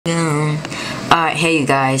Alright, hey you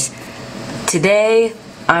guys. Today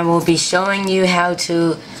I will be showing you how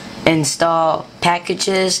to install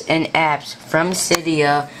packages and apps from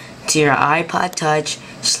Cydia to your iPod Touch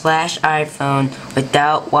 / iPhone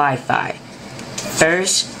without Wi-Fi.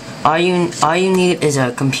 First, all you need is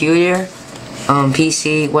a computer,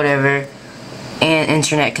 PC, whatever, and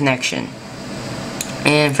internet connection.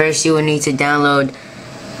 And first you will need to download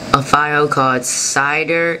a file called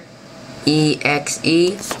Cyder exe,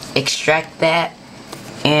 extract that,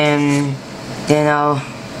 and then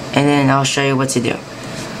I'll show you what to do.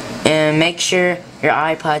 And make sure your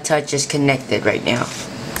iPod Touch is connected right now.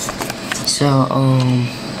 So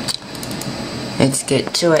let's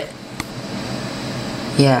get to it.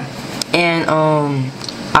 Yeah, and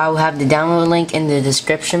I will have the download link in the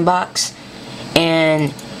description box.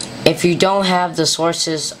 And if you don't have the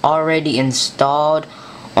sources already installed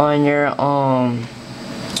on your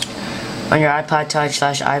iPod Touch /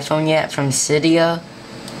 iPhone yet from Cydia,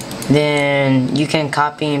 then you can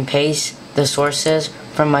copy and paste the sources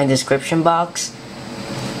from my description box.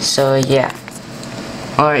 So yeah,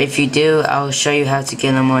 or if you do, I'll show you how to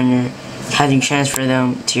get them how to transfer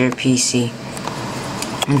them to your PC.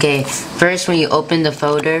 Okay, first when you open the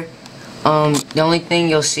folder, the only thing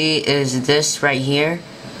you'll see is this right here.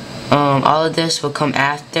 All of this will come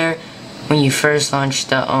after when you first launch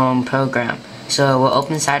the program. So we'll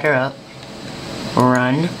open Cyder up.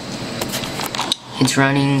 Run. It's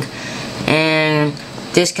running, and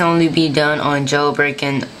this can only be done on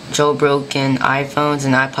jailbroken iPhones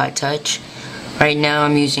and iPod Touch. Right now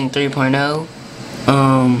I'm using 3.0.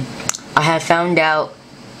 I have found out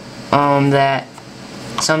that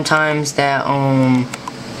sometimes that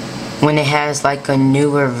when it has like a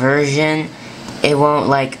newer version, it won't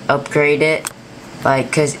like upgrade it,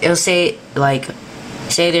 like, cause it'll say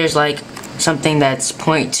say there's like something that's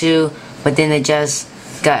 0.2, but then it just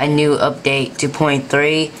got a new update to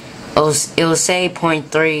 0.3. It'll say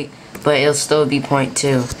 0.3, but it'll still be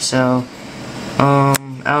 0.2. So I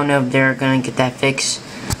don't know if they're gonna get that fixed.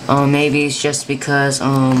 Maybe it's just because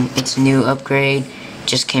it's a new upgrade,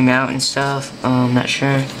 just came out and stuff. I'm not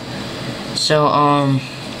sure. So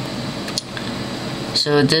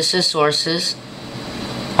so this is sources.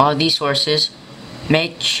 All these sources.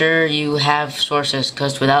 Make sure you have sources,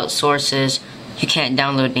 because without sources you can't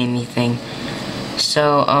download anything.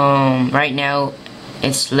 So right now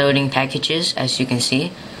it's loading packages, as you can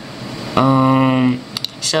see.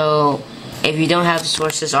 So if you don't have the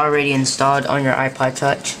sources already installed on your iPod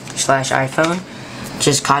Touch / iPhone,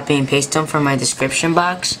 just copy and paste them from my description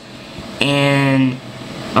box and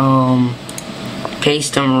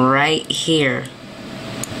paste them right here,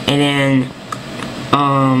 and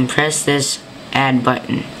then press this add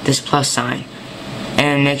button, this plus sign,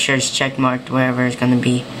 and make sure it's check marked wherever it's gonna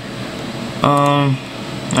be.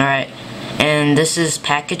 Alright, and this is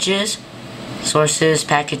packages, sources,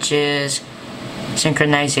 packages,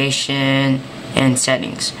 synchronization, and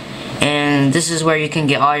settings. And this is where you can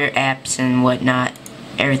get all your apps and whatnot,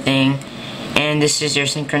 everything. And this is your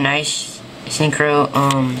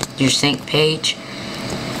your sync page.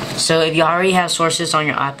 So if you already have sources on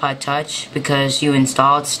your iPod Touch because you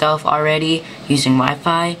installed stuff already using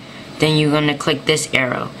Wi-Fi, then you're gonna click this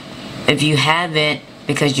arrow. If you haven't,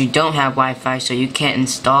 because you don't have Wi-Fi, so you can't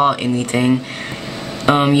install anything,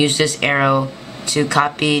 use this arrow to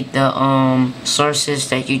copy the sources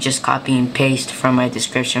that you just copy and paste from my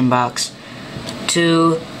description box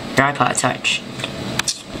to your iPod Touch.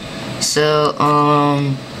 So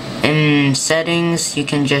in settings, you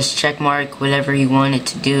can just check mark whatever you want it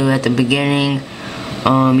to do at the beginning.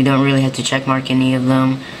 You don't really have to check mark any of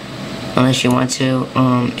them unless you want to.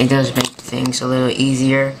 It does make things a little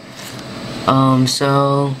easier.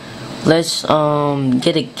 So let's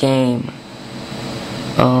get a game.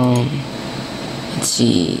 Let's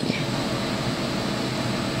see.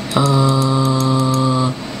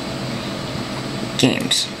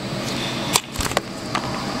 Games.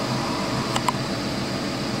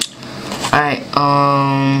 Alright,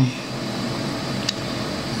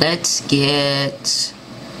 let's get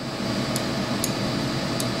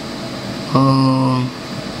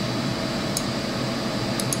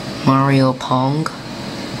Mario Pong.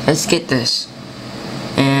 Let's get this.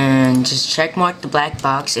 And just check mark the black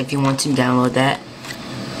box if you want to download that.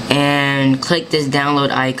 And click this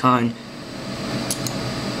download icon.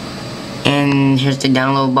 And here's the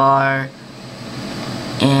download bar.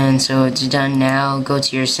 And so it's done now. Go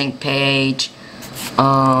to your sync page.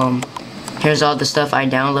 Here's all the stuff I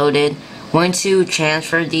downloaded. Once you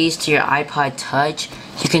transfer these to your iPod Touch,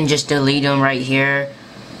 you can just delete them right here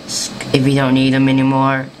if you don't need them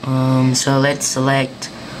anymore. So let's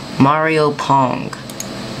select Mario Pong.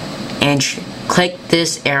 and click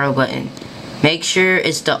this arrow button. Make sure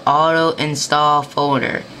it's the auto install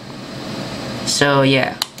folder. So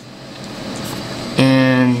yeah,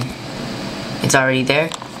 and it's already there.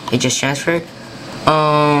 It just transferred.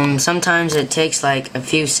 Sometimes it takes like a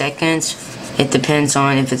few seconds. It depends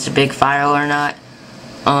on if it's a big file or not.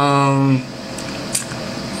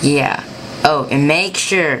 Yeah. Oh, and make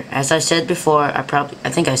sure, as I said before, I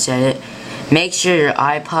think I said it. Make sure your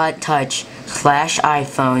iPod Touch /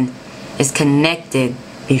 iPhone is connected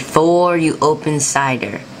before you open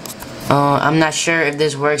Cyder. I'm not sure if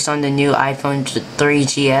this works on the new iPhone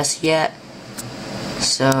 3GS yet.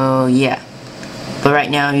 So yeah. But right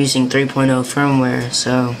now I'm using 3.0 firmware,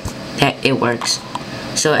 so it works.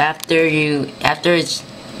 So after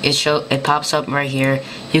it pops up right here,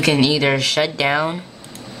 you can either shut down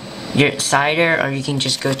your Cyder or you can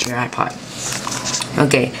just go to your iPod.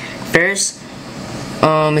 Okay, first,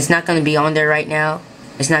 it's not going to be on there right now.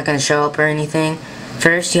 It's not going to show up or anything.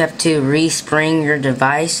 First, you have to respring your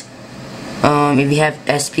device. If you have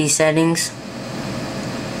SP settings.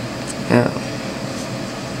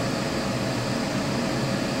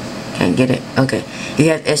 Can't get it. Okay. If you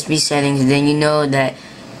have SP settings, then you know that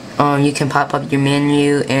you can pop up your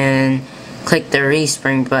menu and click the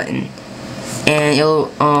respring button, and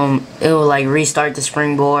it'll like restart the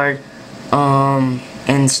springboard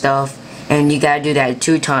and stuff, and you gotta do that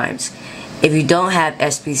 2 times. If you don't have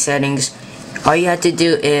SP settings, all you have to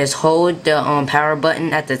do is hold the power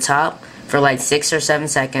button at the top for like 6 or 7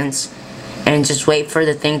 seconds, and just wait for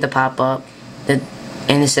the thing to pop up. And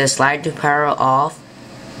it says slide to power off.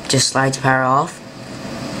 Just slide to power off,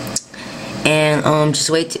 and just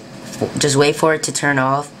wait for it to turn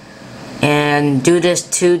off, and do this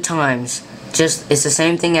 2 times. It's the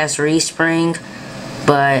same thing as respring,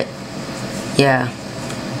 but yeah.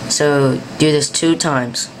 So do this 2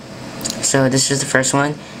 times. So this is the first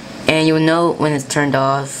one, and you'll know when it's turned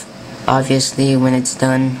off, obviously, when it's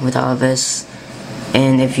done with all this.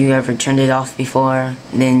 And if you ever turned it off before,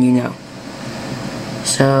 then you know.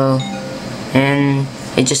 So, and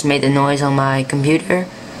it just made the noise on my computer.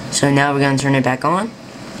 So now we're going to turn it back on.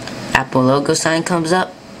 Apple logo sign comes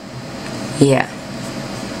up. Yeah.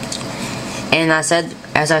 And as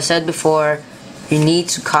I said before, you need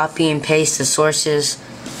to copy and paste the sources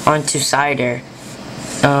onto Cyder.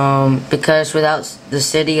 Because without the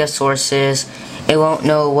Cydia sources, it won't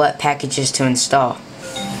know what packages to install.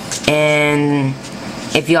 And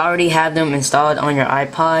if you already have them installed on your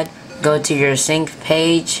iPod, go to your sync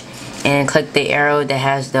page and click the arrow that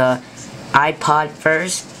has the iPod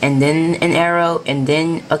first, and then an arrow, and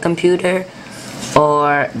then a computer.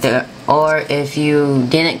 Or if you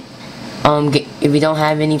didn't, if you don't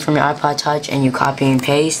have any from your iPod Touch and you copy and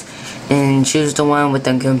paste, then choose the one with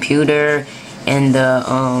the computer and the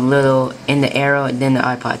the arrow, and then the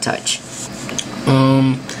iPod Touch.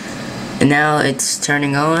 And now it's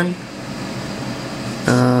turning on.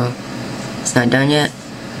 It's not done yet.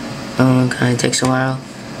 Kind of takes a while.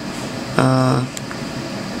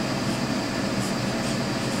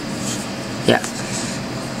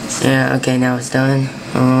 Yeah, okay, now it's done.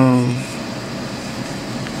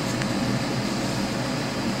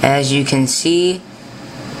 As you can see,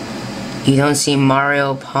 you don't see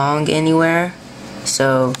Mario Pong anywhere,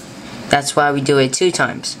 so that's why we do it 2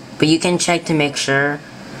 times. But you can check to make sure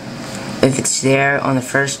if it's there on the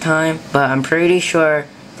first time, but I'm pretty sure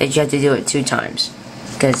that you have to do it 2 times,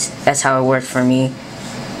 because that's how it worked for me.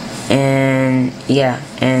 And yeah,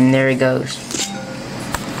 and there it goes.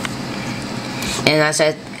 And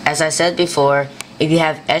as I said before, if you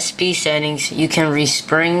have SP settings, you can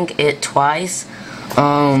respring it twice.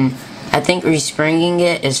 I think respringing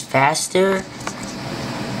it is faster.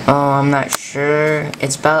 I'm not sure.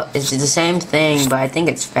 It's the same thing, but I think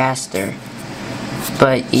it's faster.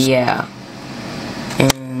 But yeah,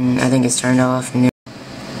 and I think it's turned off.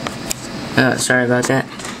 Sorry about that.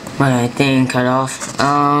 My thing cut off.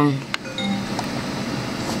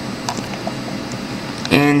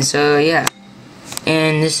 And so yeah,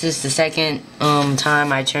 and this is the second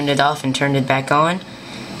time I turned it off and turned it back on.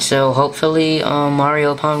 So hopefully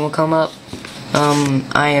Mario Pong will come up.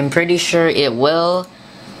 I am pretty sure it will,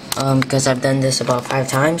 because I've done this about 5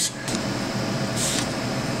 times.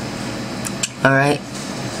 Alright.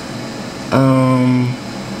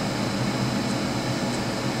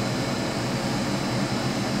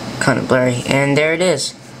 Kind of blurry. And there it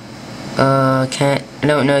is. I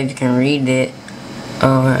don't know if you can read it.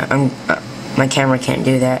 My camera can't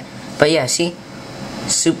do that. But yeah, see?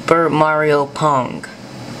 Super Mario Pong.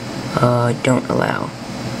 Don't allow.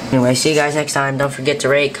 Anyway, see you guys next time. Don't forget to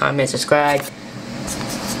rate, comment, subscribe.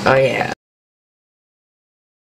 Oh yeah.